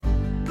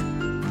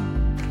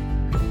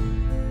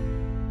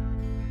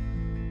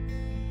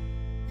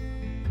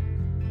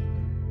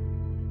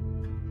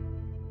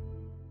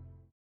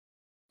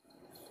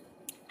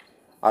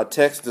Our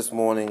text this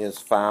morning is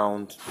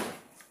found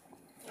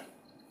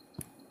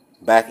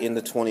back in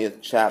the 20th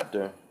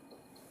chapter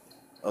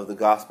of the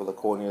Gospel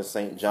according to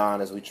St.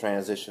 John as we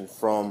transition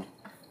from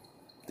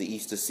the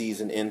Easter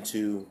season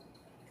into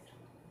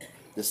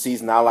the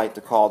season I like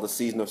to call the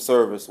season of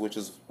service, which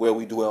is where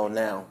we dwell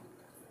now,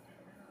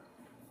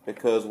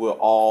 because we're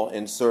all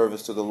in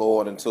service to the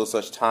Lord until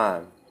such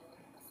time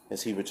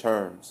as He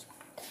returns.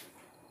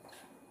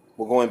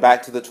 We're going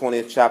back to the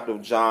 20th chapter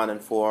of John, and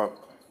for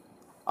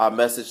our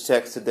message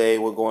text today,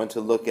 we're going to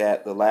look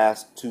at the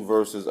last two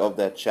verses of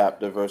that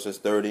chapter, verses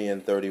 30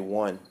 and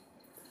 31.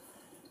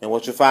 And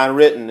what you'll find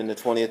written in the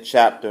 20th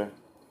chapter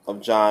of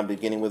John,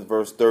 beginning with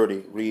verse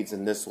 30, reads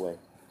in this way.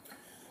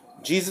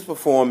 Jesus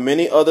performed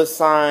many other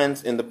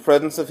signs in the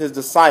presence of His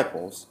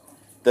disciples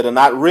that are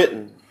not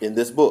written in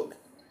this book.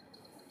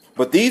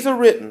 But these are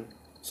written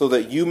so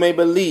that you may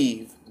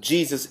believe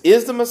Jesus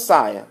is the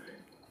Messiah,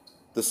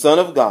 the Son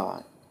of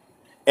God,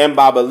 and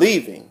by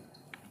believing,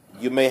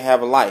 you may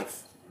have life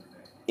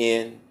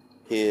in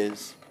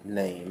His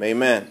name.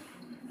 Amen.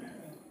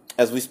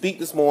 As we speak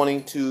this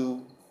morning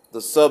to the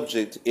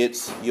subject,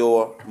 it's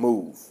your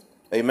move.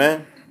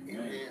 Amen.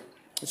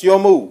 It's your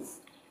move.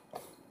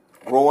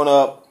 Growing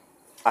up,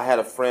 I had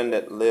a friend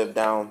that lived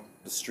down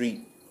the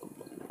street,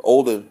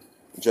 older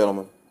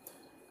gentleman.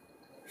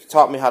 He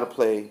taught me how to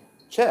play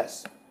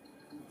chess.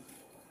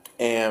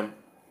 And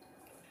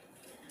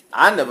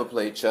I never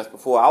played chess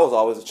before. I was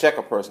always a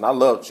checker person. I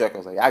love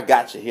checkers. Like, I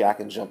got you here. I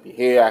can jump you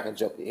here. I can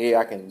jump you here.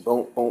 I can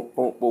boom, boom,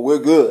 boom. But we're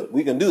good.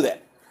 We can do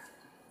that.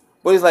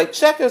 But he's like,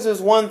 checkers is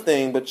one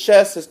thing, but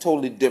chess is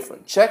totally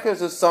different.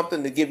 Checkers is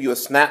something to give you a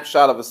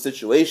snapshot of a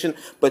situation,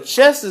 but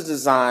chess is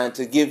designed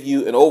to give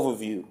you an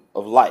overview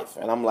of life.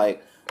 And I'm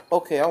like,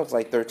 okay, I was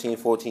like 13,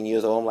 14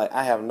 years old. I'm like,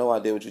 I have no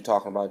idea what you're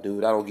talking about,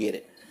 dude. I don't get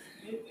it.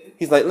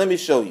 He's like, let me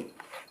show you.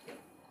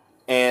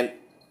 And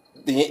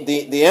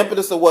the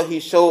impetus of what he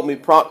showed me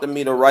prompted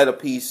me to write a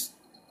piece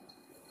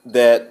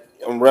that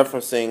I'm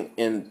referencing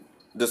in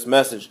this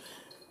message.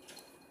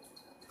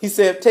 He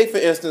said, take for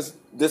instance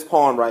this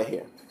pawn right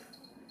here.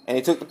 And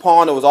he took the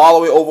pawn that was all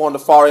the way over on the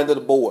far end of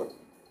the board.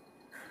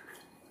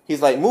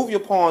 He's like, move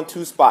your pawn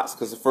 2 spots,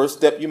 because the first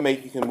step you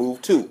make, you can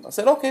move 2. I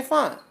said, okay,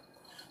 fine.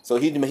 So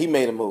he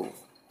made a move.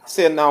 I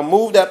said, now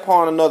move that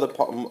pawn another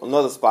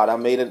spot. I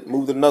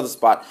moved it another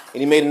spot,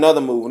 and he made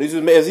another move.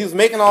 And as he was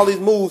making all these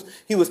moves,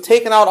 he was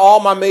taking out all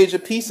my major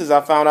pieces.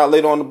 I found out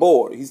later on the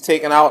board. He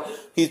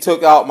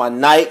took out my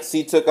knights.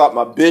 He took out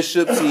my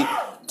bishops. He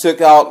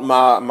took out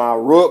my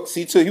rooks.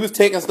 He was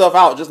taking stuff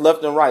out just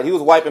left and right. He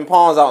was wiping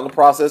pawns out in the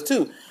process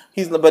too.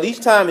 But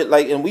each time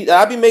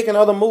I'd be making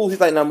other moves. He's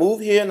like, now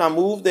move here, now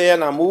move there,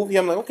 now move here.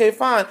 I'm like, okay,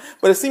 fine.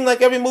 But it seemed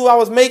like every move I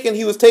was making,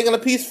 he was taking a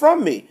piece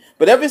from me.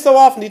 But every so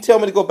often, he'd tell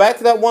me to go back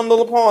to that one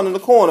little pawn in the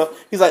corner.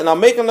 He's like, now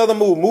make another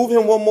move. Move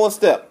him one more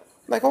step.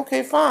 I'm like,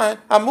 okay, fine.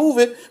 I move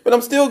it, but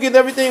I'm still getting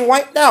everything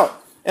wiped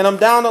out. And I'm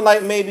down to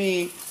like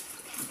maybe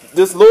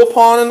this little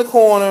pawn in the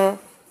corner,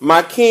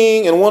 my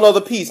king, and one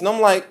other piece. And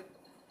I'm like,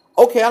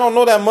 okay, I don't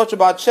know that much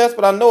about chess,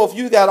 but I know if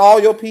you got all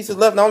your pieces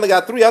left and I only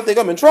got 3, I think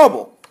I'm in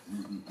trouble.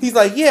 He's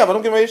like, yeah, but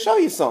I'm getting ready to show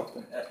you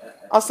something.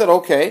 I said,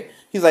 okay.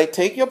 He's like,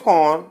 take your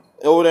pawn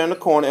over there in the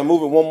corner and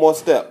move it one more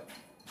step.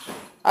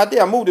 I did.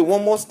 I moved it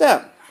one more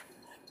step.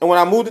 And when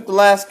I moved it the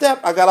last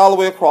step, I got all the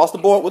way across the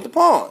board with the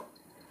pawn.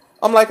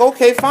 I'm like,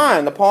 okay,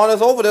 fine. The pawn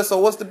is over there, so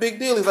what's the big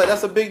deal? He's like,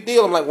 that's a big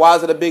deal. I'm like, why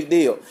is it a big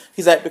deal?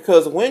 He's like,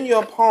 because when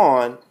your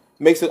pawn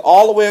makes it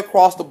all the way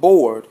across the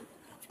board,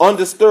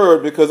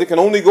 undisturbed, because it can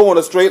only go in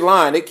a straight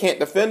line, it can't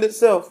defend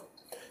itself,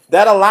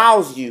 that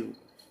allows you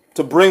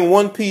to bring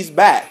one piece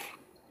back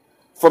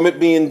from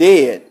it being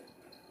dead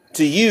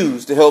to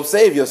use to help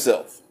save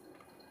yourself.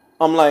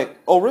 I'm like,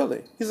 oh,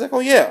 really? He's like, oh,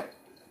 yeah.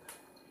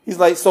 He's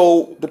like,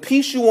 so the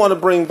piece you want to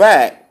bring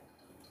back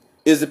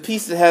is the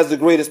piece that has the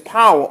greatest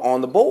power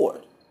on the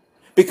board.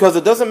 Because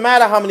it doesn't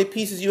matter how many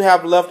pieces you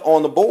have left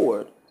on the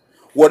board.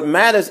 What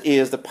matters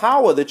is the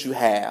power that you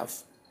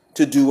have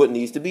to do what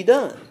needs to be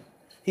done.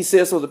 He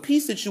says, so the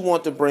piece that you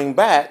want to bring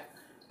back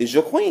is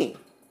your queen.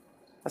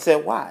 I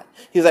said, why?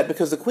 He's like,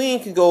 because the queen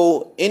can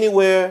go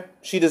anywhere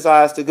she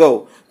desires to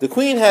go. The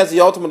queen has the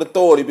ultimate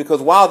authority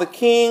because while the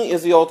king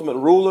is the ultimate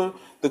ruler,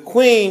 the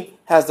queen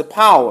has the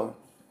power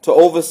to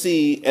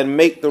oversee and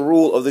make the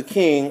rule of the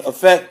king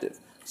effective.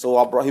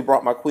 So he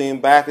brought my queen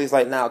back. He's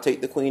like, now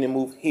take the queen and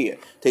move here.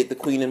 Take the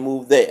queen and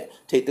move there.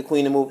 Take the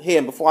queen and move here.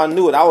 And before I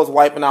knew it, I was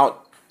wiping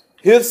out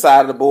his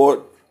side of the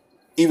board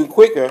even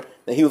quicker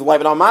than he was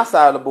wiping out my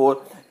side of the board.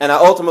 And I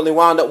ultimately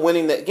wound up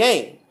winning that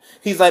game.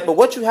 He's like, but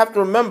what you have to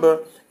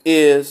remember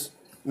is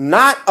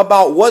not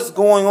about what's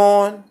going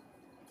on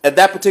at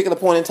that particular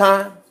point in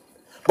time,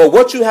 but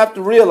what you have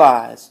to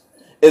realize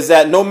is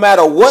that no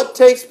matter what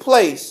takes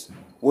place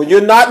when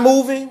you're not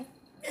moving,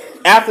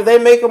 after they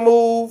make a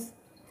move,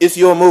 it's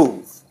your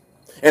move.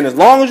 And as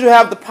long as you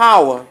have the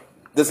power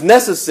that's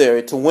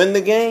necessary to win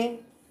the game,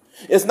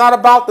 it's not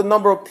about the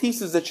number of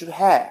pieces that you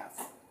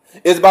have.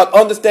 It's about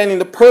understanding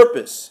the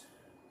purpose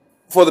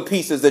for the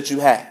pieces that you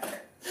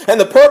have. And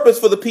the purpose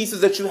for the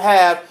pieces that you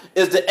have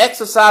is to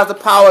exercise the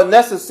power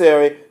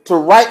necessary to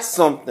right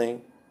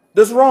something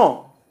that's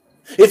wrong.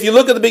 If you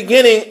look at the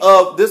beginning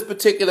of this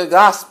particular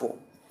gospel,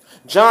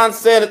 John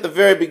said at the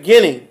very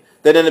beginning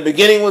that in the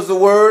beginning was the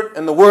Word,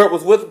 and the Word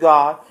was with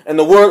God, and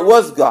the Word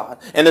was God.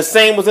 And the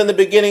same was in the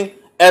beginning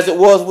as it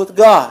was with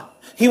God.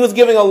 He was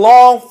giving a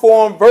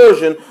long-form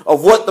version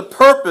of what the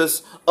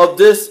purpose of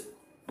this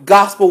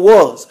gospel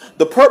was.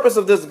 The purpose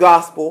of this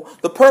gospel,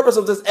 the purpose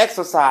of this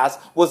exercise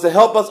was to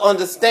help us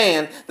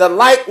understand that,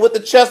 like with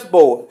the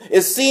chessboard,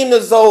 it seemed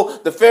as though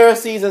the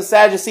Pharisees and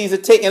Sadducees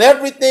had taken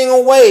everything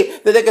away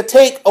that they could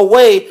take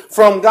away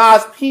from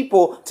God's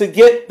people to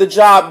get the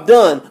job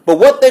done. But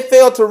what they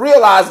failed to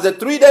realize is that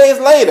 3 days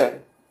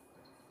later,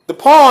 the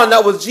pawn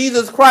that was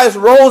Jesus Christ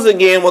rose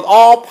again with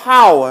all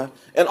power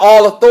and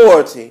all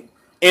authority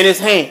in his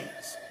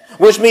hands.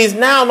 Which means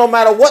now, no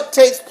matter what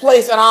takes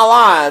place in our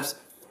lives,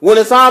 when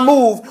it's our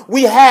move,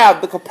 we have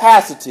the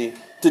capacity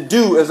to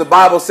do, as the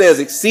Bible says,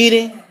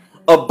 exceeding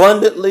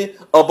abundantly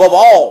above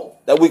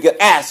all that we could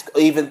ask or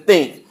even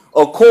think,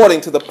 according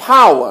to the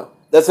power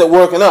that's at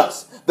work in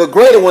us. The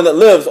greater one that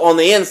lives on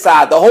the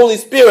inside, the Holy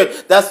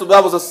Spirit, that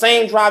was the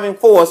same driving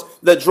force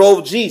that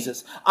drove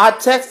Jesus. Our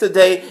text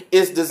today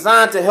is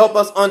designed to help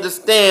us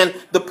understand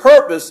the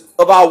purpose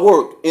of our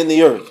work in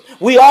the earth.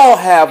 We all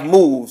have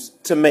moves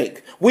to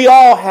make. We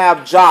all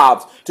have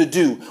jobs to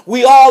do.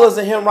 We all, as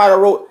the hymn writer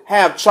wrote,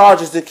 have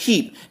charges to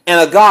keep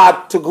and a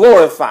God to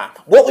glorify.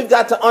 What we've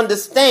got to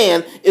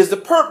understand is the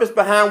purpose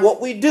behind what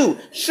we do.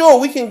 Sure,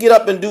 we can get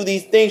up and do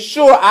these things.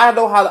 Sure, I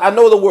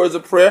know the words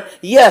of prayer.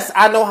 Yes,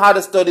 I know how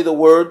to study the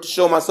word to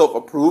show myself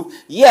approved.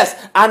 Yes,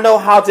 I know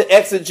how to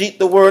exegete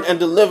the word and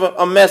deliver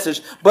a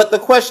message. But the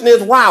question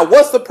is why?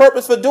 What's the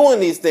purpose for doing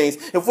these things?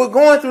 If we're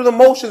going through the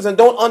motions and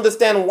don't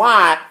understand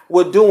why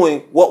we're doing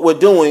what we're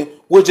doing,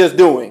 we're just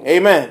doing.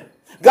 Amen.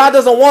 God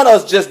doesn't want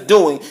us just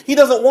doing. He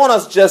doesn't want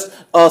us just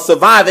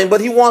surviving,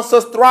 but he wants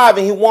us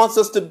thriving. He wants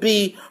us to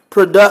be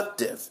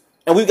productive.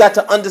 And we've got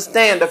to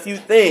understand a few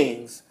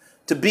things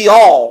to be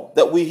all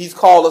that he's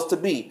called us to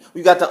be.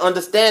 We've got to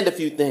understand a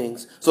few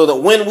things so that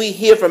when we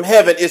hear from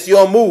heaven, it's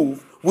your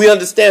move, we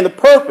understand the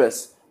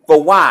purpose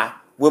for why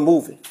we're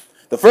moving.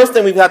 The first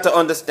thing we've got to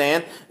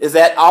understand is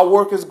that our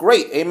work is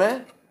great.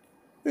 Amen.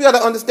 We got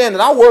to understand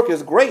that our work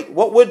is great.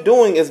 What we're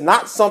doing is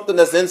not something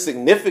that's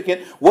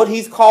insignificant. What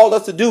he's called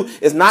us to do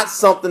is not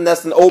something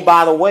that's an oh,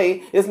 by the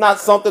way. It's not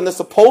something that's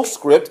a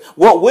postscript.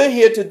 What we're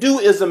here to do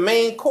is the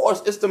main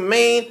course. It's the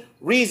main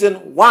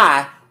reason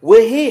why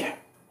we're here.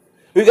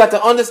 We've got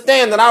to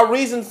understand that our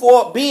reason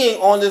for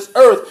being on this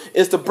earth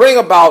is to bring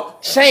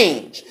about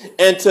change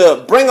and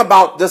to bring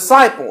about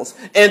disciples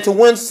and to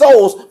win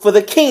souls for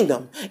the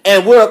kingdom.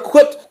 And we're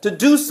equipped to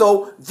do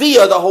so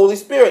via the Holy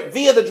Spirit,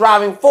 via the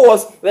driving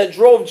force that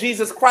drove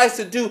Jesus Christ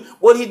to do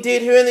what he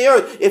did here in the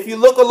earth. If you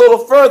look a little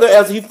further,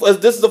 as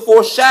this is a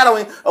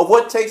foreshadowing of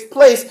what takes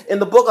place in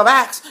the book of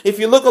Acts. If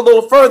you look a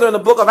little further in the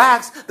book of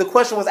Acts, the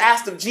question was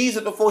asked of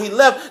Jesus before he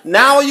left.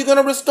 Now are you going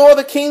to restore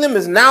the kingdom?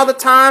 Is now the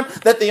time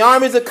that the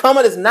armies are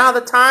coming? Is now the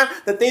time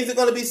that things are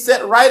going to be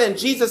set right? And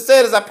Jesus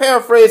said, as I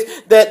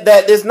paraphrase, that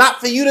it's not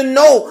for you to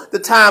know the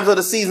times or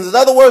the seasons. In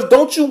other words,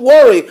 don't you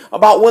worry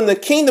about when the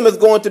kingdom is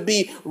going to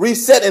be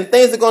reset and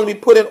things are going to be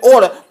put in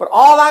order. But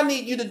all I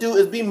need you to do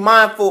is be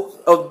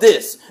mindful of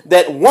this,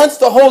 that once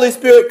the Holy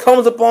Spirit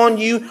comes upon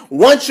you,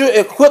 once you're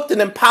equipped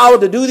and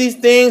empowered to do these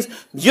things,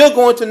 you're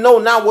going to know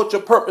now what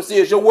your purpose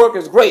is. Your work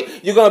is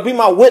great. You're going to be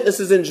my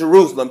witnesses in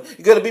Jerusalem.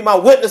 You're going to be my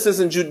witnesses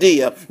in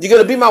Judea. You're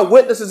going to be my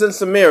witnesses in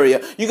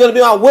Samaria. You're going to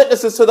be my witnesses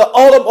to the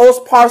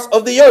uttermost parts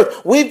of the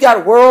earth. We've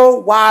got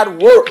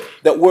worldwide work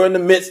that we're in the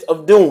midst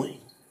of doing.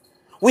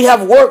 We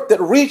have work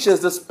that reaches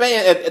the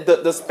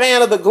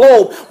span of the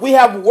globe. We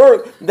have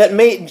work that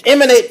may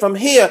emanate from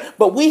here,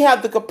 but we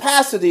have the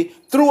capacity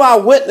through our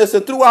witness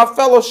and through our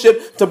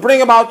fellowship to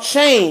bring about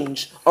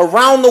change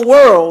around the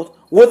world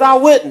with our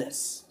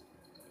witness.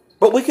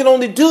 But we can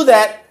only do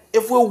that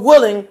if we're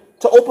willing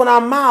to open our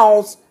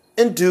mouths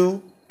and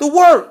do the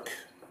work.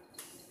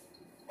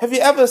 Have you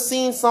ever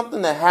seen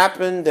something that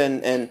happened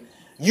and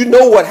you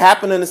know what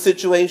happened in the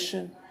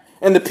situation?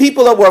 And the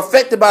people that were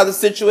affected by the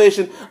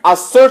situation are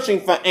searching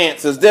for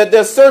answers.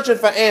 They're searching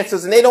for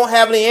answers and they don't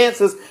have any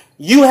answers.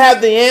 You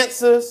have the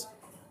answers,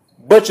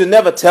 but you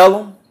never tell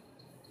them.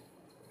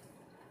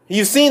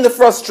 You've seen the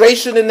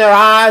frustration in their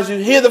eyes. You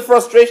hear the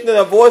frustration in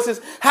their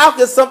voices. How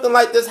can something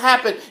like this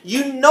happen?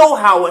 You know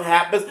how it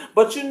happens,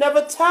 but you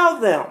never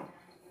tell them.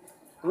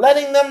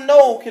 Letting them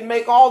know can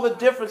make all the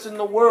difference in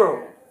the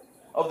world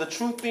of the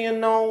truth being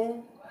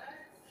known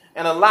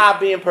and a lie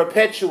being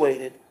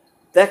perpetuated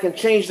that can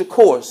change the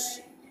course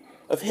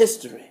of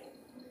history.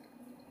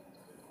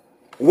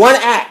 One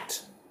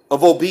act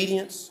of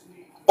obedience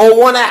or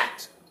one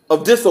act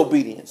of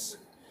disobedience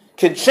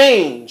can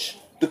change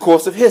the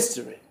course of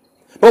history.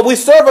 But we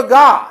serve a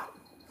God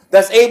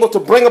that's able to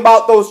bring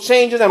about those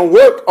changes and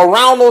work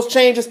around those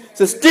changes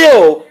to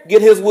still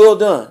get his will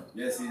done.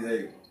 Yes, he's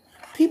able.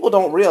 People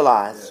don't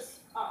realize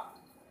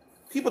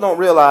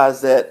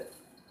that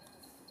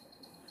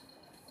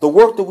the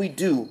work that we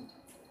do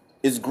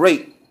is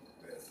great.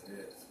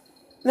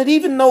 That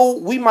even though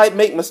we might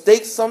make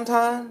mistakes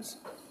sometimes,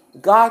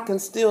 God can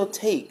still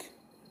take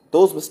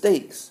those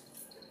mistakes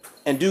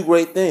and do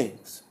great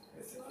things.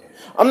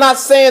 I'm not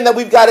saying that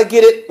we've got to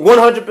get it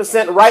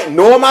 100% right,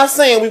 nor am I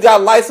saying we've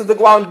got license to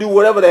go out and do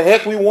whatever the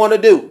heck we want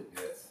to do.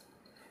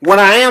 What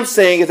I am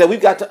saying is that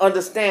we've got to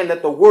understand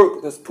that the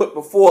work that's put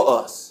before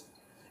us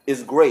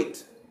is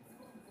great.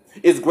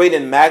 It's great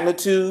in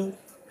magnitude.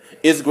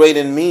 It's great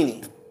in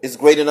meaning. It's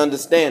great in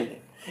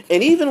understanding.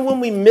 And even when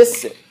we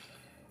miss it,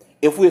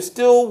 if we're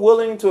still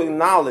willing to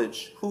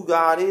acknowledge who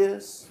God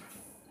is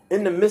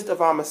in the midst of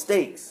our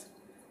mistakes,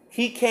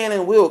 he can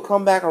and will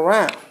come back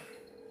around,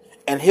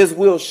 and his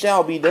will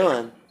shall be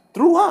done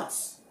through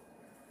us.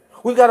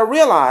 We've got to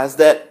realize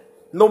that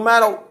no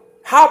matter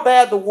how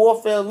bad the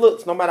warfare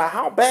looks, no matter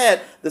how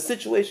bad the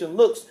situation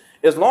looks,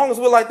 as long as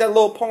we're like that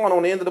little pawn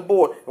on the end of the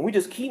board and we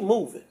just keep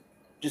moving,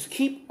 just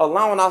keep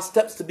allowing our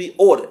steps to be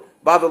ordered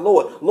by the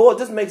Lord. Lord,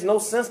 this makes no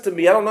sense to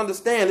me. I don't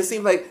understand. It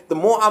seems like the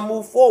more I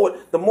move forward,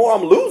 the more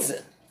I'm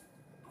losing.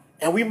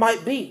 And we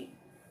might be.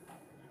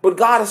 But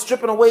God is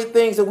stripping away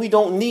things that we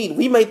don't need.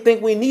 We may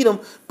think we need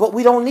them, but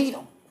we don't need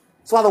them.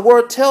 That's why the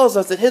word tells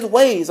us that his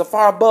ways are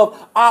far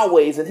above our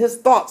ways and his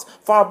thoughts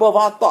far above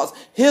our thoughts.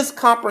 His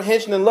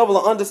comprehension and level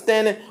of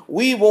understanding,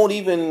 we won't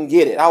even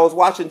get it. I was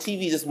watching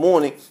TV this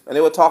morning and they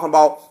were talking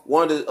about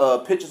one of the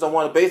pitchers on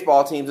one of the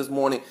baseball teams this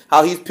morning,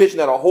 how he's pitching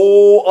at a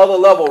whole other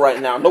level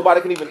right now. Nobody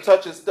can even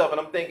touch his stuff.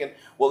 And I'm thinking,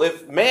 well,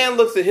 if man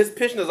looks at his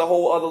pitching as a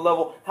whole other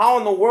level, how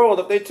in the world,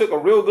 if they took a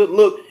real good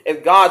look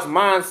at God's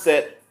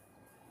mindset,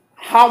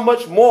 how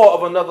much more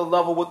of another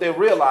level would they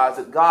realize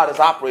that God is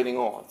operating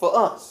on for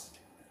us?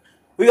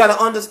 We got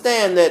to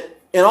understand that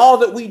in all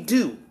that we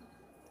do,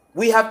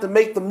 we have to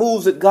make the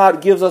moves that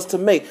God gives us to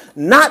make.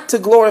 Not to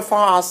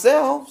glorify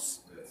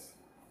ourselves,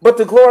 but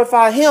to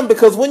glorify him.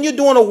 Because when you're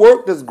doing a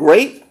work that's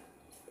great,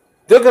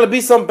 there are going to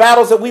be some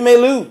battles that we may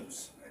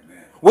lose.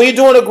 Amen. When you're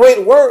doing a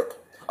great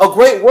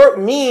work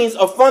means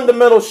a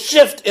fundamental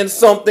shift in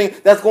something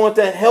that's going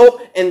to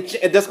help and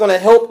that's going to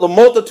help the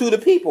multitude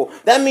of people.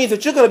 That means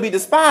that you're going to be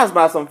despised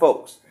by some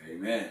folks.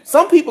 Amen.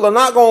 Some people are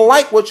not going to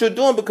like what you're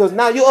doing because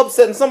now you're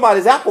upsetting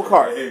somebody's apple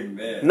cart.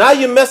 Amen. Now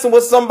you're messing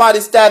with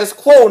somebody's status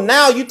quo.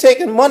 Now you're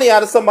taking money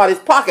out of somebody's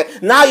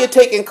pocket. Now you're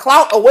taking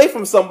clout away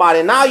from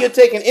somebody. Now you're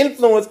taking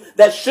influence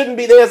that shouldn't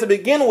be theirs to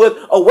begin with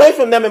away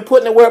from them and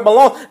putting it where it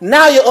belongs.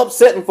 Now you're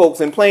upsetting folks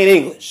in plain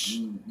English.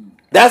 Mm-hmm.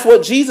 That's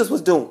what Jesus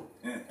was doing.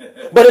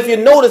 But if you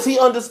notice, he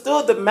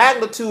understood the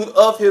magnitude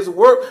of his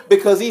work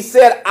because he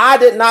said, I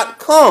did not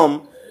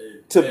come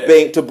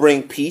to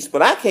bring peace,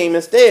 but I came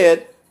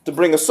instead to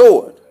bring a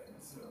sword.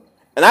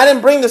 And I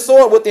didn't bring the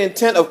sword with the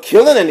intent of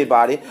killing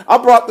anybody. I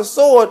brought the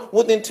sword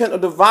with the intent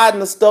of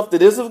dividing the stuff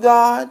that is of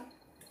God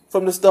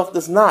from the stuff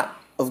that's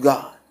not of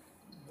God.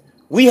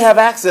 We have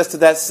access to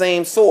that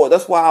same sword.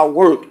 That's why our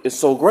work is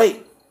so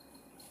great.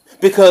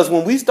 Because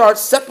when we start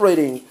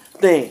separating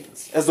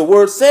things, as the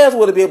word says,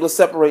 we're to be able to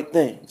separate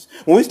things.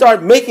 When we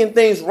start making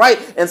things right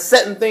and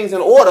setting things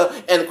in order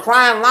and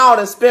crying loud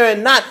and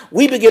sparing not,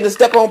 we begin to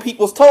step on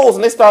people's toes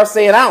and they start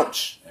saying,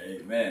 ouch.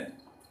 Amen.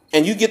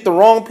 And you get the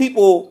wrong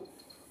people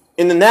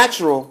in the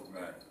natural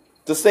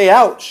to say,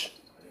 ouch.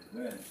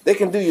 Amen. They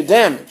can do you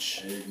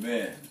damage.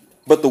 Amen.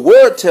 But the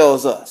word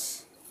tells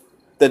us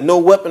that no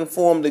weapon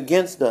formed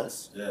against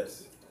us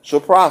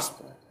shall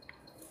prosper.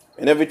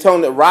 And every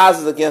tongue that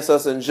rises against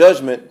us in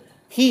judgment,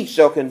 he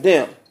shall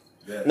condemn.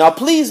 Yes. Now,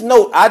 please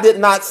note, I did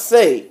not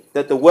say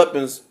that the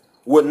weapons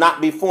would not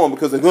be formed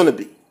because they're going to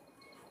be.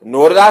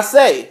 Nor did I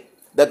say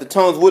that the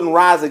tongues wouldn't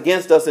rise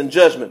against us in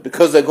judgment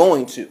because they're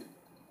going to.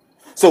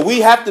 So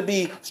we have to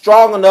be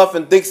strong enough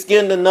and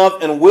thick-skinned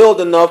enough and willed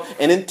enough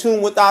and in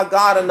tune with our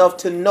God enough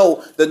to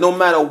know that no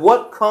matter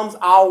what comes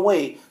our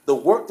way, the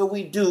work that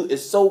we do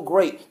is so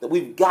great that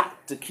we've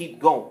got to keep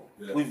going.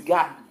 Yes. We've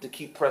got to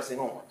keep pressing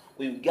on.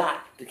 We've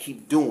got to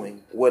keep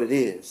doing what it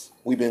is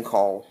we've been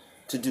called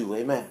to do.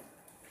 Amen.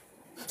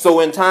 So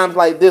in times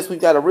like this,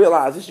 we've got to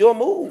realize it's your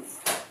move.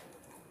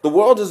 The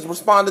world has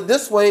responded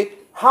this way.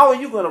 How are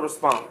you going to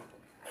respond?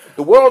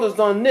 The world has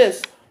done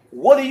this.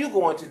 What are you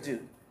going to do?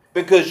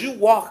 Because you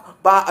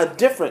walk by a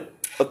different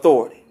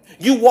authority.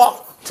 You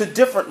walk to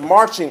different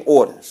marching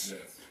orders.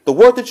 Yes. The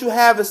work that you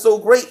have is so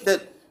great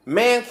that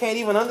man can't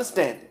even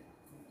understand it.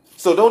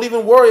 So don't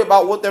even worry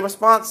about what their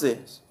response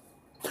is.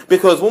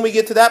 Because when we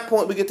get to that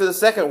point, we get to the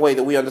second way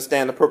that we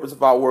understand the purpose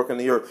of our work in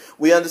the earth.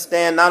 We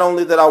understand not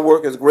only that our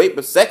work is great,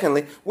 but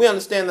secondly, we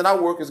understand that our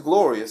work is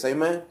glorious.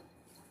 Amen?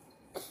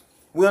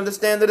 We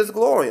understand that it's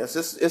glorious.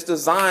 It's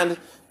designed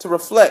to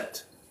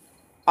reflect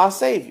our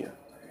Savior.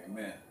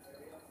 Amen.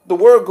 The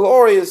word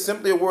glory is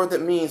simply a word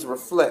that means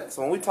reflect.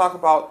 So when we talk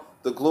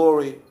about the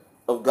glory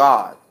of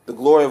God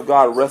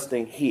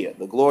resting here,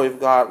 the glory of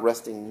God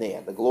resting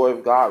there, the glory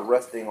of God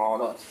resting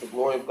on us, the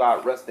glory of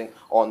God resting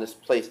on this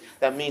place,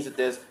 that means that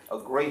there's a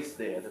grace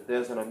there, that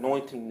there's an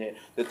anointing there,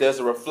 that there's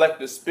a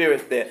reflective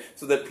spirit there,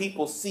 so that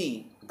people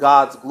see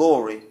God's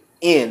glory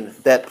in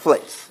that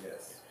place.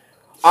 Yes.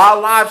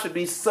 Our lives should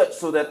be such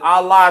so that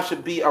our lives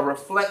should be a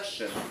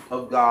reflection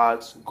of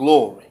God's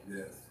glory.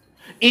 Yes.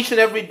 Each and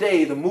every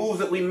day, the moves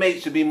that we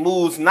make should be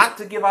moves not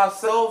to give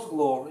ourselves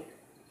glory,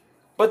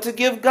 but to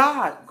give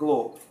God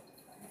glory.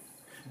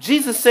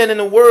 Jesus said in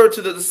the word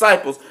to the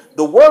disciples,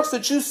 the works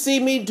that you see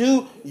me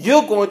do,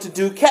 you're going to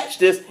do, catch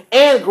this,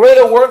 and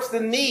greater works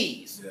than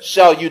these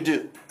shall you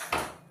do.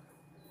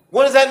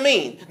 What does that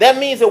mean? That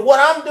means that what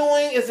I'm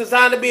doing is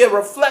designed to be a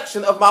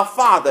reflection of my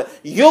Father.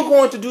 You're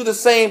going to do the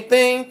same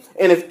thing,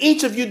 and if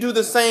each of you do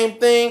the same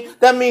thing,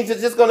 that means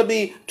it's just going to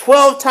be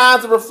 12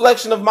 times the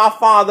reflection of my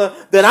Father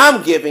that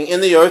I'm giving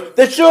in the earth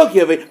that you're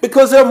giving,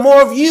 because there are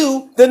more of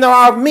you than there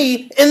are of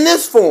me in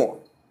this form.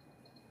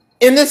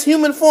 In this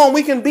human form,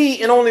 we can be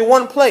in only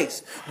one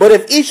place. But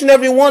if each and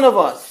every one of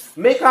us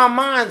make our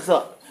minds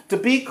up to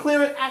be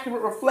clear and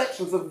accurate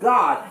reflections of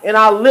God in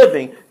our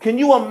living, can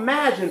you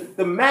imagine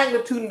the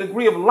magnitude and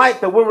degree of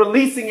light that we're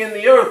releasing in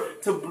the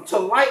earth to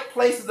light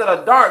places that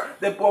are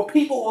dark, that where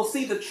people will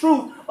see the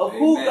truth of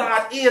who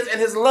God is and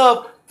his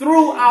love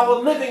through our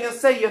living and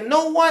say, you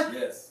know what?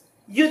 Yes.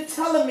 You're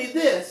telling me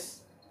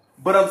this,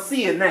 but I'm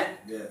seeing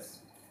that. Yes.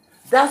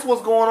 That's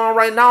what's going on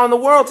right now in the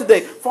world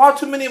today. Far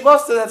too many of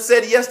us that have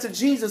said yes to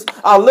Jesus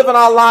are living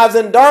our lives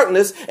in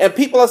darkness, and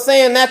people are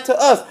saying that to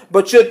us.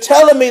 But you're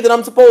telling me that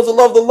I'm supposed to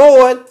love the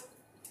Lord,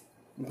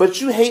 but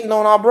you hating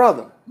on our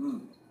brother.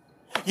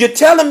 You're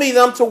telling me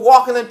that I'm to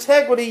walk in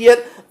integrity,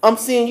 yet I'm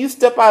seeing you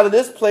step out of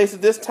this place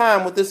at this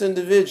time with this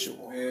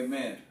individual.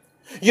 Amen.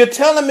 You're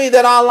telling me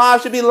that our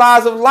lives should be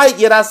lives of light,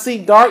 yet I see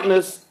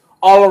darkness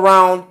all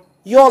around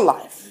your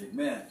life.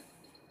 Amen.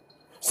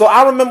 So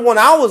I remember when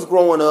I was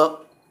growing up,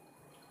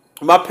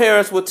 my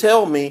parents would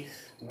tell me,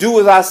 do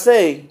as I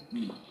say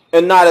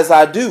and not as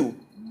I do.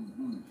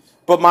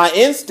 But my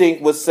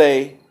instinct would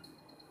say,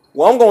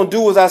 well, I'm going to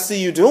do as I see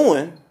you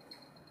doing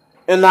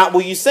and not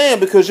what you're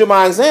saying, because you're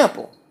my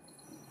example.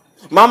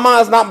 My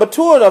mind's not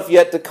mature enough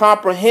yet to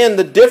comprehend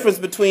the difference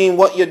between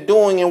what you're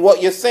doing and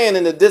what you're saying,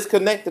 and to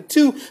disconnect the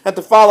two and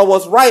to follow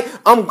what's right.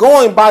 I'm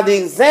going by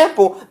the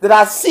example that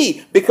I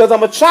see because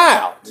I'm a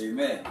child.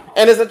 Amen.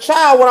 And as a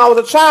child, when I was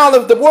a child,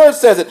 if the word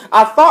says it,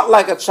 I thought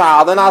like a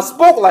child, and I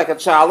spoke like a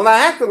child, and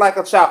I acted like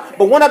a child.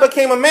 But when I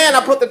became a man,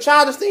 I put the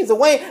childish things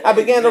away. I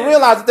began to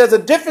realize that there's a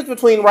difference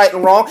between right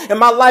and wrong, and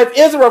my life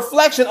is a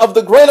reflection of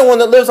the greater one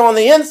that lives on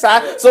the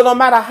inside. So no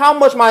matter how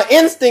much my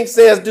instinct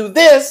says do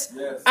this,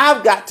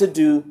 I've got to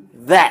do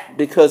that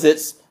because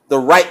it's the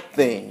right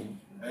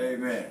thing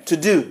to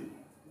do.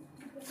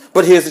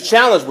 But here's the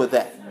challenge with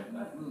that.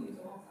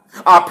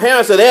 Our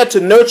parents are there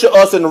to nurture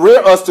us and rear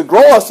us to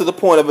grow us to the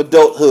point of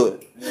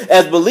adulthood.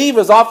 As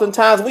believers,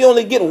 oftentimes we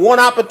only get one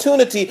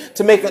opportunity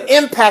to make an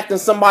impact in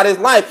somebody's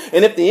life.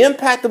 And if the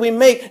impact that we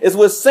make is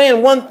we're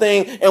saying one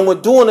thing and we're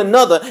doing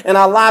another, and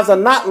our lives are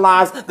not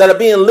lives that are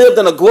being lived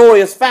in a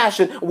glorious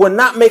fashion, we're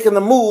not making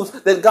the moves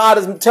that God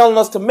is telling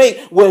us to make,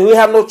 where we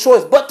have no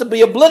choice but to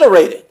be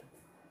obliterated.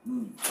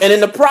 And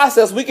in the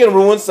process, we can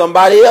ruin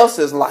somebody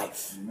else's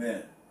life.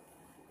 Amen.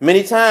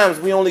 Many times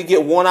we only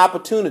get one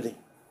opportunity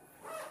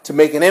to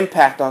make an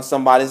impact on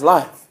somebody's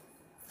life.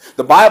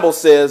 The Bible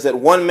says that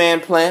one man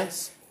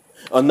plants,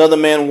 another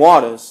man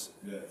waters,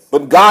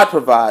 but God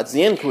provides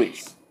the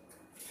increase.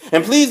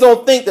 And please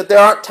don't think that there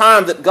aren't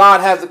times that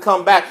God has to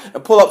come back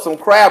and pull up some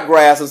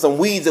crabgrass and some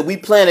weeds that we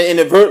planted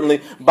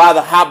inadvertently by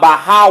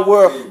how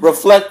we're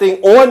reflecting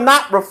or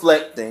not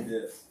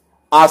reflecting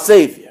our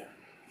Savior.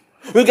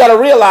 We've got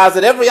to realize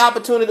that every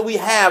opportunity that we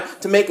have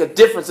to make a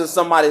difference in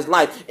somebody's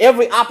life,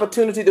 every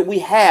opportunity that we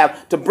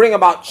have to bring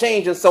about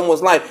change in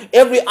someone's life,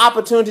 every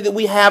opportunity that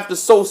we have to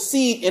sow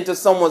seed into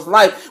someone's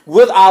life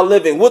with our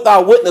living, with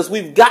our witness,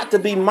 we've got to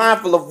be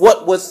mindful of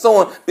what we're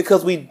sowing,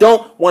 because we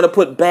don't want to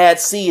put bad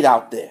seed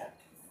out there.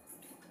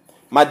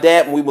 My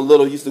dad, when we were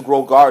little, used to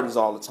grow gardens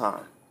all the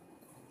time.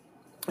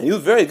 And he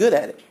was very good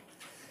at it.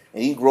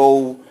 And he'd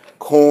grow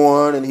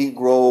corn, and he'd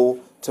grow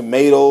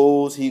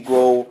tomatoes, he'd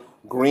grow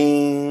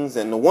greens.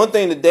 And the one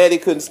thing that Daddy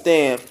couldn't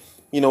stand,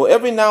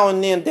 every now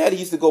and then Daddy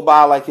used to go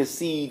buy like his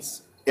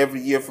seeds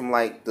every year from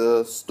like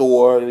the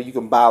store. You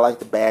can buy like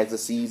the bags of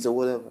seeds or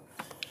whatever.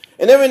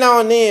 And every now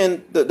and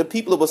then the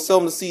people that were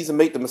selling the seeds would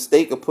make the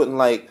mistake of putting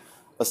like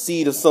a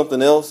seed of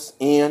something else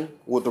in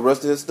with the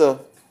rest of his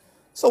stuff.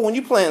 So when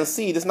you plant a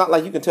seed, it's not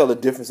like you can tell the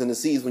difference in the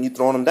seeds when you're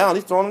throwing them down.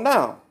 He's throwing them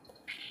down.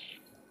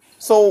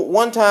 So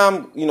one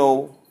time,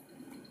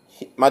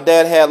 my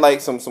dad had like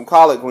some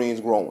collard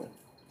greens growing.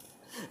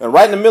 And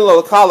right in the middle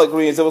of the collard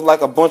greens, there was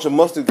like a bunch of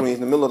mustard greens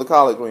in the middle of the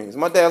collard greens.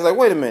 My dad's like,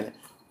 wait a minute.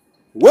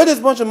 Where does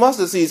a bunch of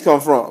mustard seeds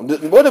come from?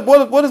 Where does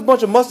a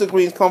bunch of mustard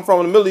greens come from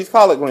in the middle of these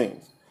collard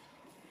greens?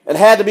 It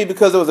had to be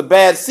because there was a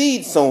bad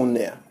seed sown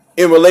there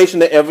in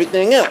relation to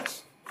everything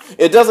else.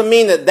 It doesn't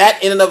mean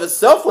that in and of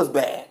itself was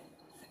bad.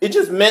 It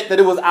just meant that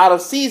it was out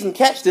of season,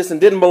 catch this,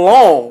 and didn't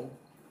belong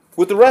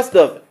with the rest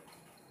of it.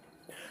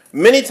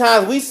 Many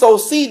times we sow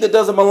seed that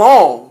doesn't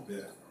belong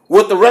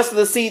with the rest of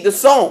the seed that's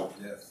sown.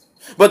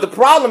 But the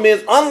problem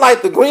is,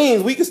 unlike the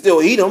greens, we can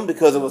still eat them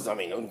because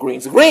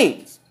greens are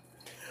greens.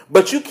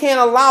 But you can't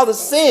allow the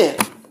sin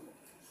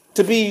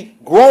to be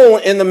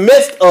grown in the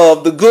midst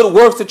of the good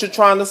works that you're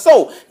trying to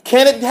sow.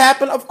 Can it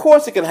happen? Of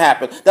course it can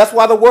happen. That's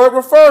why the word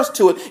refers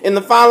to it. In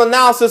the final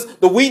analysis,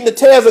 the wheat and the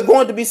tares are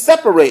going to be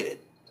separated.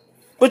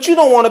 But you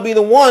don't want to be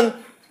the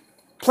one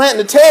planting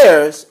the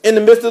tares in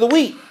the midst of the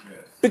wheat,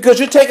 because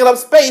you're taking up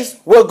space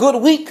where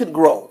good wheat could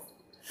grow.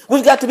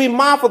 We've got to be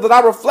mindful that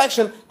our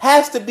reflection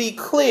has to be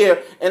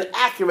clear and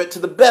accurate to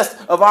the best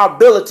of our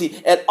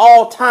ability at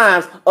all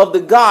times of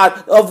the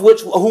God of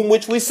whom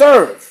we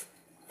serve.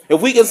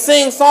 If we can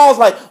sing songs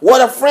like,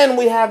 what a friend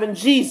we have in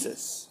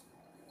Jesus.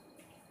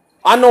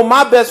 I know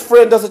my best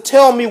friend doesn't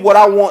tell me what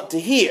I want to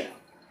hear.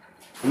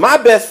 My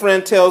best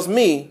friend tells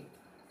me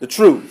the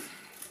truth.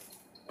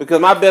 Because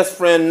my best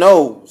friend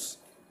knows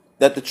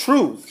that the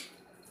truth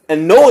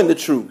and knowing the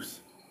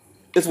truth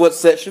is what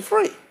sets you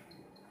free.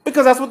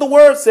 Because that's what the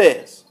word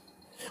says.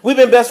 We've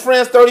been best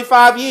friends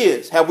 35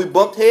 years. Have we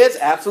bumped heads?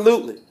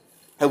 Absolutely.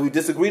 Have we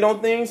disagreed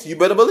on things? You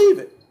better believe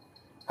it.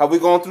 Have we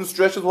gone through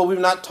stretches where we've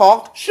not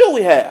talked? Sure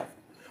we have.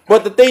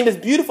 But the thing that's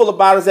beautiful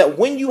about it is that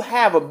when you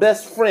have a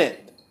best friend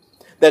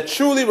that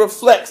truly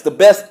reflects the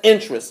best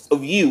interests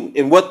of you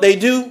in what they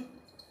do,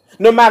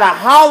 no matter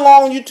how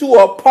long you two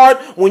are apart,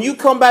 when you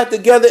come back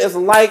together, it's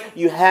like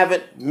you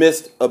haven't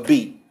missed a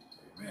beat.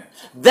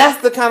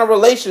 That's the kind of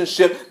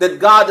relationship that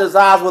God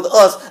desires with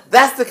us.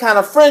 That's the kind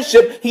of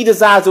friendship he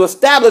desires to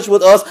establish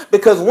with us,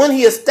 because when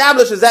he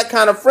establishes that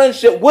kind of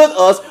friendship with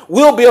us,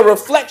 we'll be a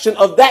reflection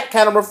of that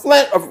kind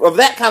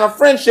of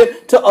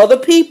friendship to other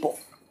people.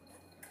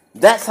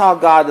 That's how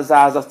God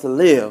desires us to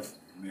live.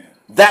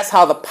 That's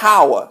how the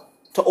power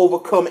to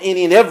overcome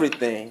any and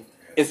everything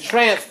is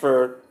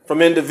transferred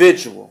from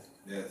individual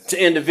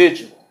to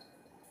individual.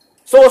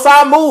 So it's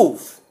our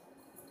move.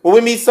 When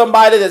we meet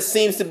somebody that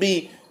seems to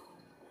be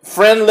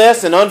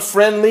friendless and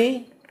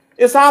unfriendly,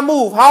 it's our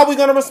move. How are we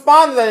going to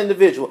respond to that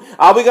individual?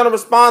 Are we going to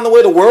respond the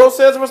way the world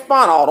says to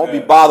respond? Oh, don't be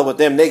bothered with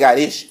them. They got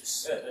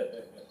issues.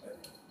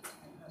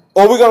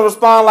 Or we're going to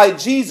respond like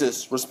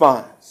Jesus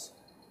responds.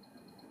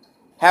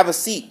 Have a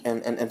seat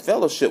and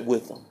fellowship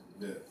with them.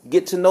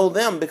 Get to know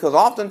them, because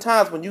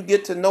oftentimes when you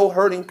get to know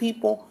hurting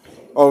people,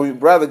 or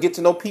rather get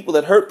to know people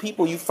that hurt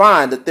people, you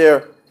find that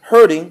they're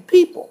hurting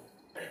people.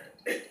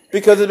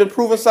 Because it's been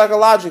proven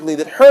psychologically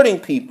that hurting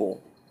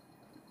people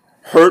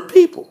hurt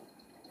people.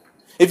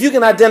 If you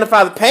can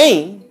identify the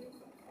pain,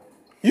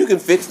 you can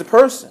fix the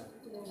person.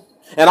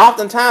 And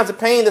oftentimes the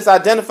pain that's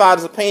identified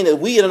is a pain that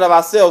we in and of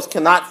ourselves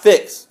cannot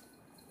fix.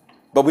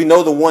 But we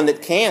know the one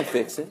that can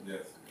fix it.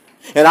 Yes.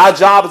 And our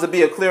job is to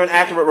be a clear and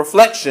accurate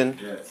reflection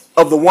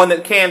of the one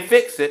that can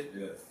fix it,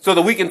 so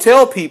that we can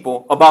tell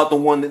people about the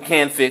one that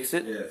can fix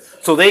it,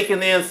 so they can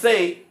then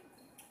say,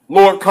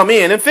 Lord, come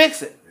in and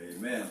fix it.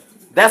 Amen.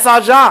 That's our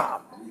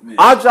job. Amen.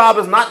 Our job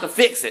is not to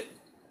fix it.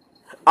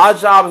 Our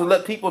job is to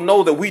let people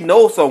know that we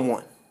know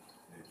someone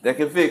that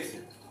can fix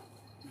it.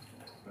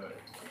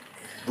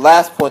 The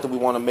last point that we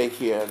want to make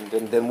here,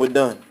 and then we're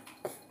done.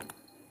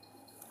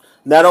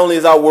 Not only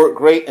is our work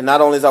great, and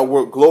not only is our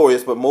work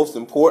glorious, but most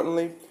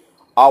importantly,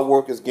 our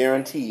work is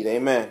guaranteed.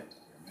 Amen.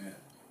 Amen.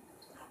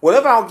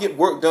 Whenever I get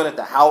work done at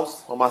the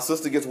house, or my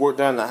sister gets work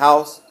done in the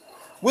house,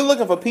 we're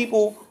looking for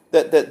people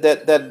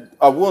that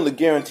are willing to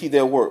guarantee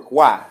their work.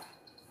 Why?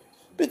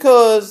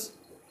 Because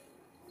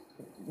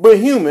we're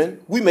human,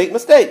 we make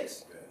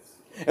mistakes.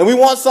 And we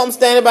want something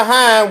standing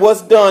behind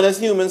what's done as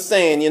humans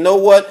saying, you know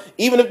what,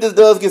 even if this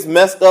does get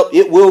messed up,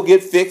 it will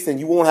get fixed and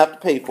you won't have to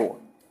pay for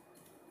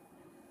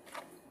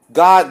it.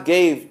 God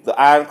gave the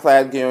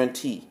ironclad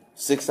guarantee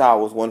 6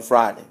 hours one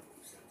Friday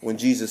when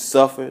Jesus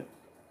suffered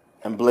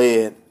and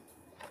bled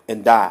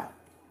and died.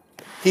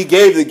 He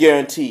gave the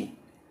guarantee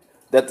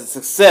that the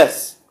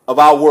success of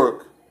our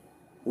work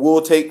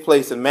will take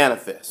place and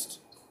manifest.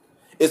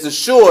 It's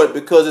assured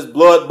because it's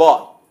blood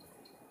bought.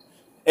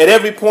 At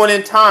every point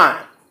in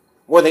time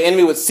where the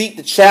enemy would seek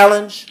to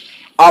challenge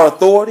our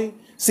authority,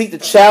 seek to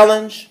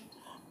challenge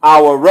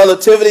our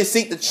relativity,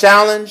 seek to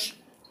challenge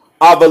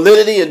our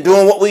validity in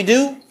doing what we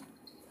do,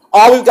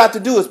 all we've got to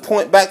do is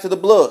point back to the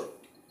blood.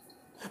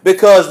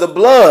 Because the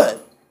blood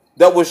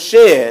that was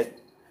shed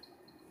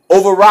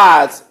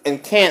overrides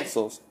and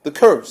cancels the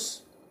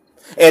curse.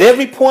 At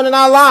every point in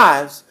our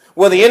lives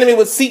where the enemy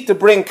would seek to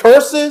bring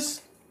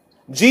curses,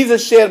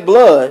 Jesus shed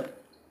blood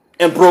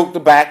and broke the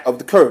back of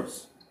the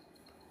curse.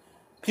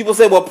 People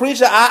say, well,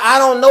 preacher, I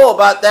don't know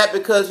about that,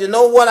 because you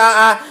know what?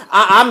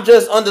 I'm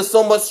just under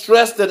so much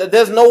stress that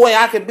there's no way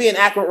I can be an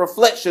accurate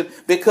reflection,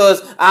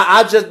 because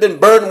I've just been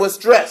burdened with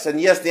stress.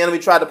 And yes, the enemy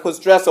tried to put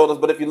stress on us,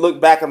 but if you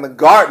look back in the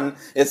garden,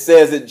 it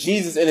says that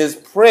Jesus in his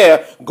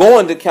prayer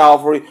going to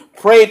Calvary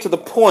prayed to the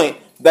point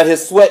that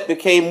his sweat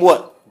became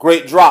what?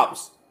 Great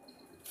drops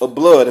of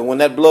blood. And when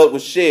that blood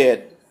was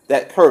shed,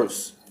 that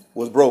curse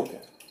was broken.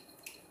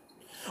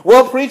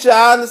 Well, preacher,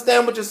 I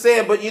understand what you're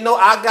saying, but you know,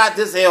 I got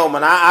this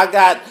ailment. I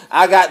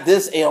got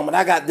this ailment.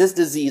 I got this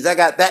disease. I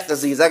got that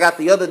disease. I got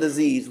the other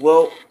disease.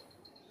 Well,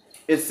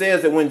 it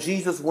says that when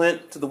Jesus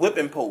went to the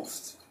whipping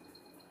post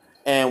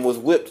and was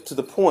whipped to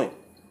the point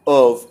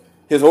of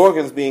his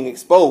organs being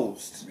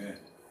exposed,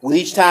 With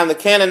each time the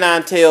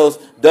canine tails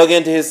dug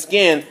into his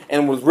skin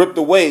and was ripped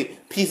away, a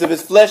piece of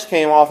his flesh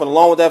came off, and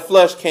along with that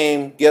flesh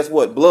came, guess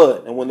what?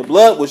 Blood. And when the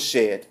blood was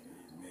shed,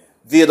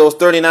 via those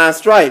 39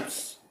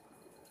 stripes,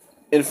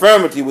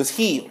 infirmity was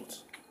healed.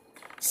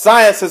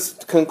 Science has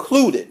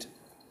concluded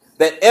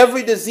that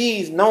every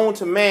disease known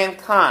to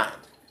mankind,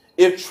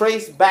 if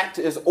traced back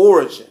to its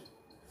origin,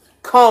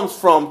 comes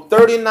from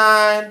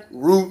 39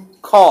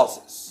 root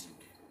causes.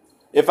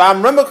 If I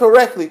remember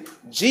correctly,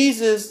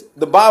 Jesus,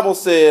 the Bible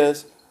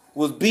says,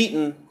 was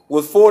beaten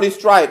with 40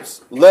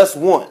 stripes less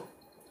one.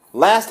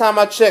 Last time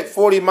I checked,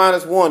 40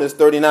 minus 1 is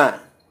 39.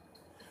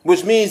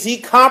 Which means he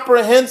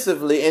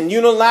comprehensively and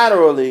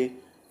unilaterally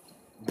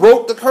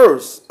broke the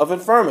curse of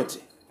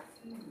infirmity.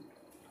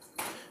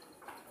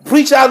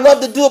 Preacher, I'd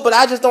love to do it, but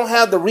I just don't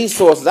have the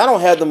resources. I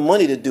don't have the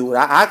money to do it.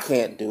 I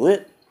can't do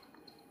it.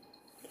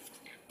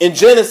 In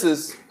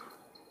Genesis,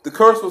 the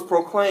curse was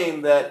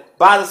proclaimed that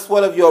by the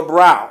sweat of your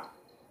brow,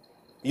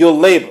 you'll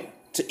labor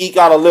to eke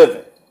out a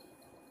living.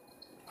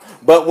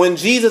 But when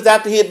Jesus,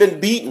 after he had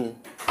been beaten,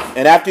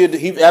 and after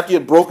he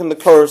had broken the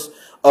curse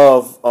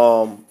of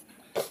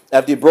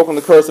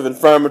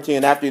infirmity,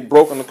 and after he had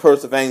broken the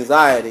curse of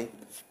anxiety,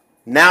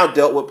 now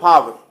dealt with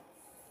poverty.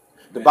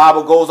 The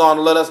Bible goes on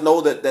to let us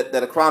know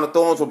that a crown of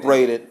thorns were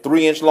braided,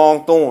 3-inch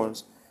long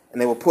thorns,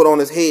 and they were put on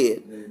his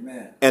head.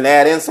 Amen. And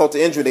add insult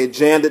to injury, they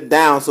jammed it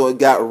down so it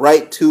got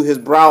right to his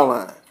brow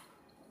line.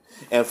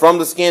 And from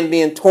the skin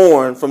being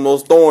torn, from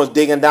those thorns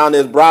digging down to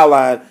his brow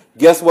line,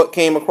 guess what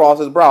came across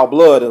his brow?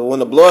 Blood. And when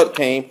the blood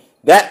came,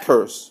 that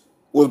curse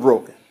was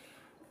broken.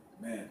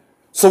 Man.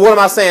 So what am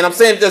I saying? I'm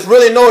saying there's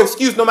really no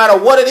excuse, no matter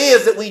what it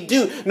is that we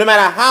do, no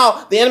matter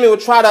how the enemy would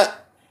try to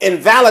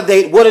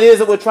invalidate what it is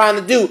that we're trying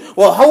to do.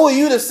 Well, who are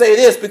you to say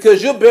this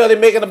because you're barely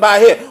making it by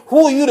here?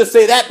 Who are you to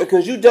say that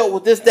because you dealt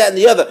with this, that, and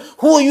the other?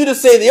 Who are you to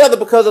say the other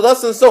because of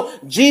us? And so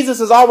Jesus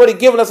has already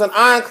given us an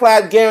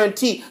ironclad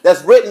guarantee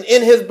that's written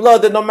in his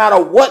blood that no matter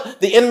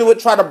what the enemy would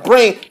try to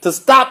bring to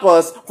stop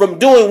us from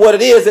doing what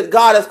it is that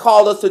God has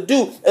called us to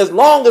do, as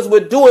long as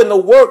we're doing the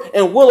work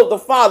and will of the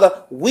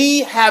Father,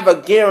 we have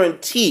a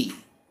guarantee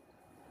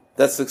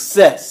that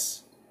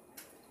success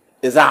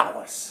is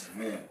ours.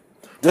 Amen.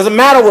 Doesn't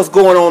matter what's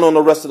going on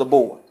the rest of the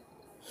board.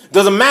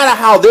 Doesn't matter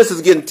how this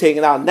is getting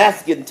taken out and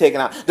that's getting taken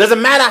out. Doesn't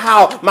matter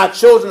how my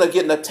children are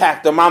getting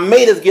attacked or my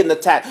mate is getting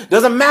attacked.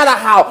 Doesn't matter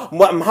how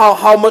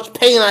much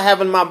pain I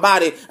have in my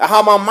body or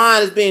how my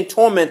mind is being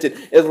tormented.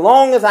 As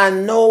long as I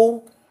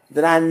know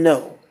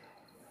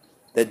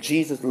that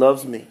Jesus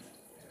loves me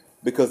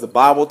because the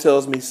Bible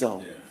tells me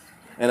so,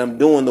 and I'm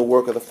doing the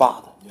work of the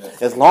Father.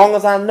 As long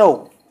as I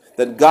know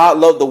that God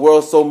loved the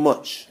world so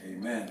much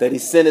that he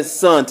sent his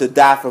son to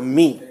die for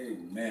me,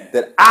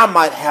 that I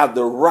might have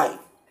the right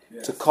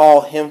to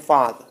call him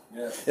Father.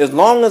 As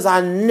long as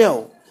I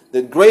know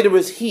that greater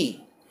is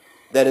he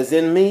that is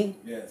in me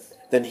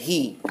than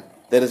he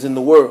that is in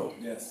the world,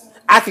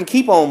 I can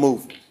keep on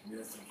moving.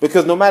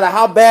 Because no matter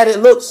how bad it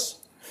looks,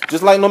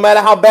 just like no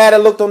matter how bad it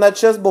looked on that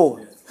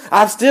chessboard,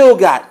 I've still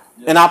got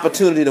an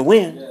opportunity to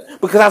win.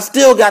 Because I've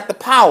still got the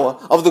power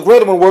of the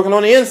greater one working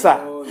on the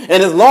inside.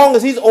 And as long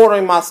as he's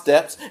ordering my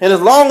steps, and as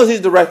long as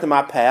he's directing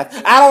my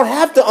path, I don't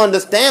have to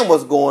understand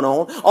what's going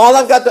on. All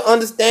I've got to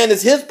understand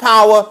is his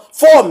power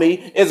for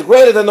me is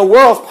greater than the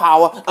world's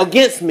power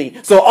against me.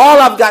 So all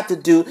I've got to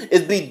do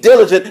is be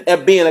diligent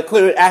at being a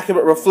clear,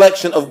 accurate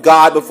reflection of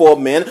God before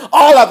men.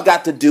 All I've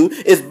got to do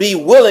is be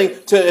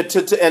willing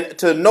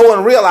to know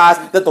and realize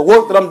that the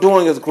work that I'm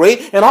doing is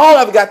great. And all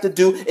I've got to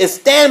do is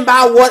stand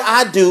by what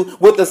I do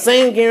with the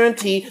same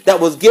guarantee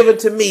that was given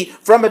to me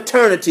from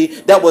eternity,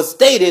 that was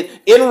stated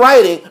in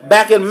writing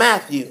back in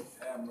Matthew.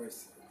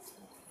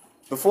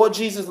 Before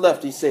Jesus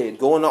left, he said,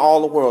 go into all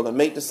the world and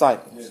make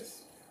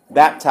disciples.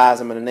 Baptize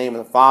them in the name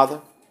of the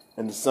Father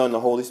and the Son and the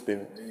Holy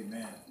Spirit.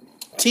 Amen.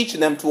 Teaching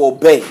them to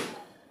obey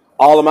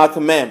all of my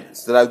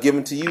commandments that I've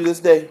given to you this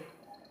day.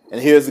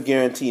 And here's the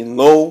guarantee.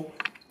 Lo,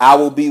 I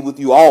will be with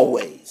you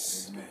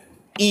always, amen,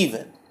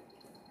 even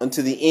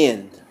unto the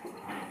end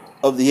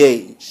of the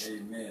age.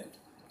 Amen.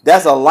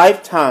 That's a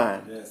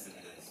lifetime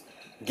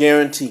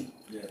guarantee.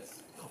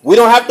 We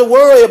don't have to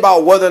worry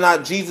about whether or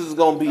not Jesus is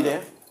going to be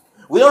there.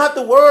 We don't have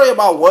to worry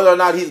about whether or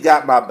not he's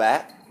got my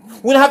back.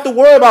 We don't have to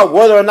worry about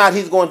whether or not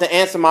he's going to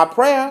answer my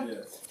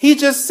prayer. He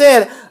just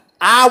said,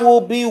 I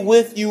will be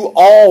with you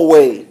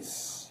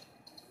always.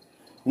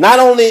 Not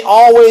only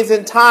always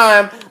in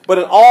time, but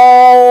in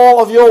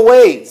all of your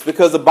ways.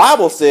 Because the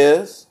Bible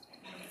says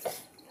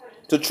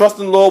to trust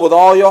in the Lord with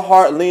all your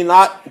heart, lean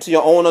not to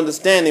your own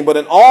understanding, but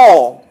in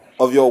all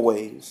of your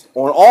ways,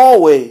 or in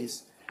all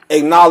ways,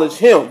 acknowledge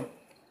him.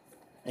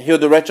 And he'll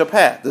direct your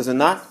path, does it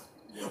not?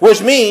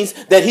 Which means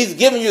that he's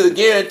giving you the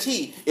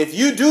guarantee. If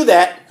you do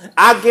that,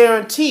 I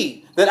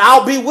guarantee that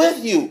I'll be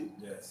with you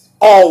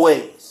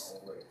always.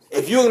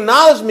 If you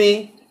acknowledge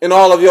me in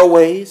all of your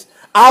ways,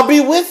 I'll be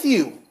with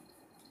you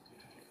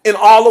in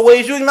all the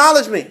ways you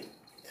acknowledge me.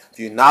 If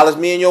you acknowledge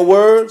me in your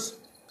words,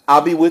 I'll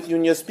be with you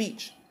in your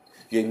speech.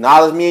 If you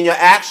acknowledge me in your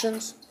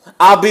actions,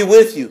 I'll be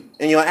with you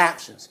in your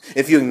actions.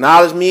 If you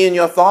acknowledge me in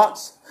your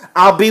thoughts,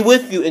 I'll be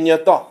with you in your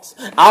thoughts.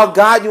 I'll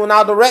guide you and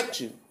I'll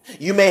direct you.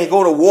 You may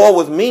go to war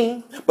with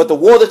me, but the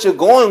war that you're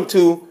going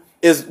to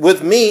is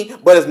with me,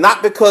 but it's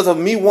not because of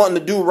me wanting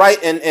to do right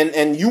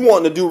and you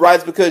wanting to do right.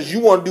 It's because you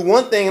want to do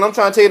one thing and I'm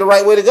trying to tell you the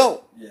right way to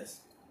go.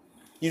 Yes.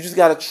 You just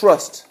got to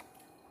trust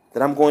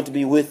that I'm going to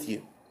be with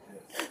you.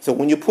 So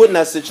when you're put in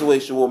that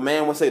situation, well,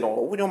 man will say, don't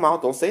open your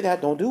mouth, don't say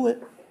that, don't do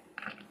it.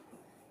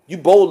 You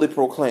boldly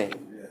proclaim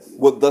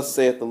what thus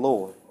saith the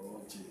Lord,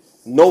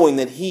 knowing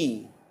that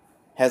he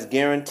has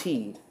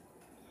guaranteed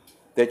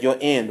that your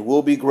end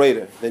will be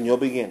greater than your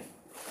beginning.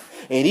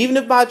 And even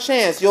if by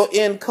chance your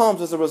end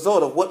comes as a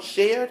result of what's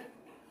shared,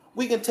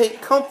 we can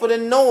take comfort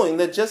in knowing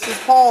that just as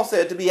Paul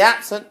said, to be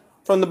absent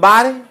from the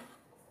body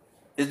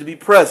is to be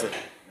present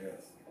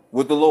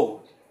with the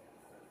Lord,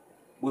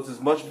 which is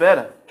much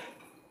better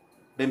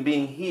than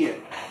being here,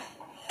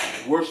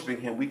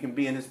 worshiping him. We can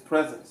be in his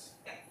presence,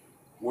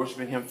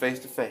 worshiping him face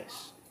to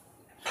face.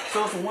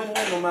 So it's a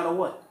win-win no matter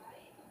what.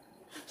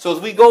 So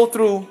as we go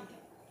through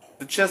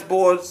the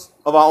chessboards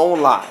of our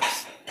own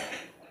lives,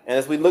 and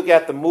as we look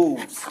at the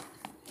moves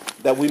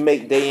that we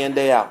make day in,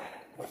 day out,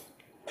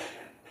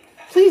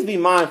 please be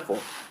mindful,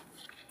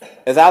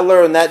 as I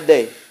learned that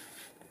day,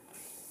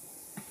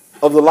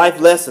 of the life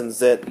lessons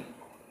that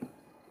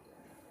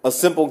a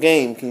simple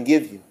game can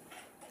give you.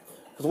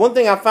 Because one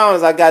thing I found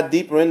as I got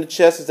deeper into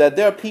chess is that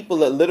there are people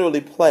that literally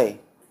play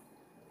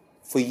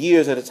for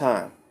years at a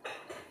time.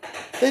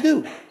 They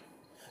do.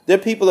 There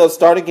are people that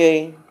start a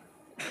game,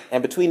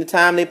 and between the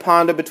time they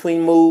ponder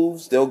between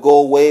moves, they'll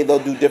go away, they'll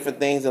do different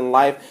things in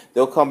life,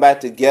 they'll come back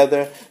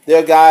together.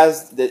 There are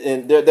guys,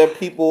 and there are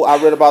people, I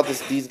read about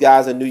these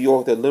guys in New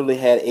York that literally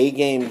had a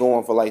game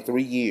going for like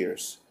 3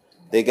 years.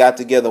 They got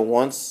together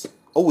once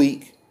a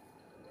week.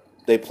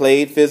 They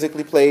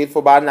physically played for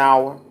about an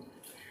hour.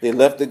 They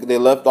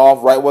left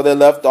off right where they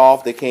left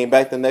off. They came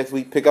back the next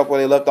week, pick up where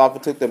they left off.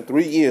 It took them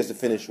 3 years to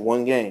finish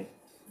one game.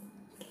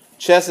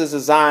 Chess is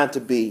designed to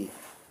be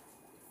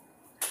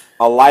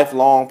a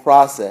lifelong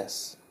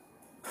process.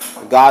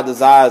 God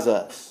desires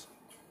us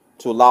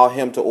to allow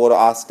him to order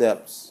our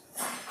steps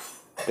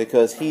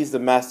because he's the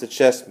master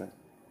chessman.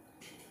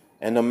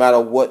 And no matter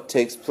what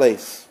takes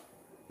place,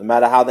 no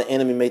matter how the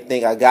enemy may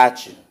think, I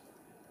got you,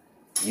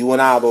 you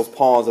and I are those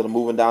pawns that are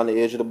moving down the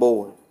edge of the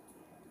board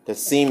that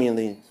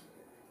seemingly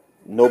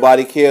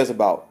nobody cares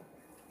about.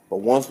 But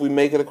once we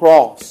make it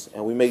across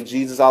and we make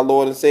Jesus our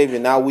Lord and Savior,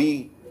 now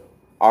we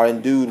are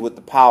endued with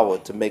the power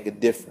to make a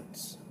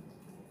difference.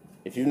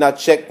 If you've not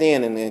checked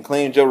in and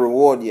claimed your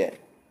reward yet,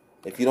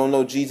 if you don't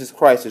know Jesus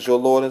Christ as your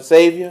Lord and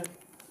Savior,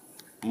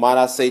 might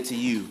I say to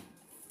you,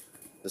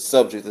 the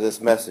subject of this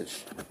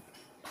message,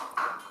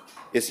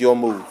 it's your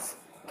move.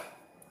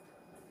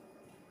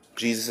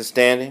 Jesus is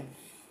standing,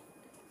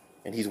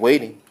 and he's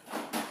waiting,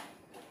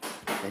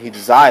 and he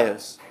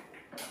desires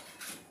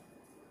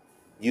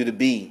you to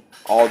be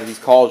all that he's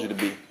called you to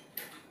be.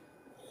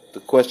 The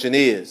question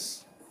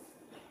is,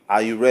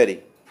 are you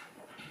ready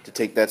to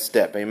take that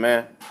step?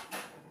 Amen.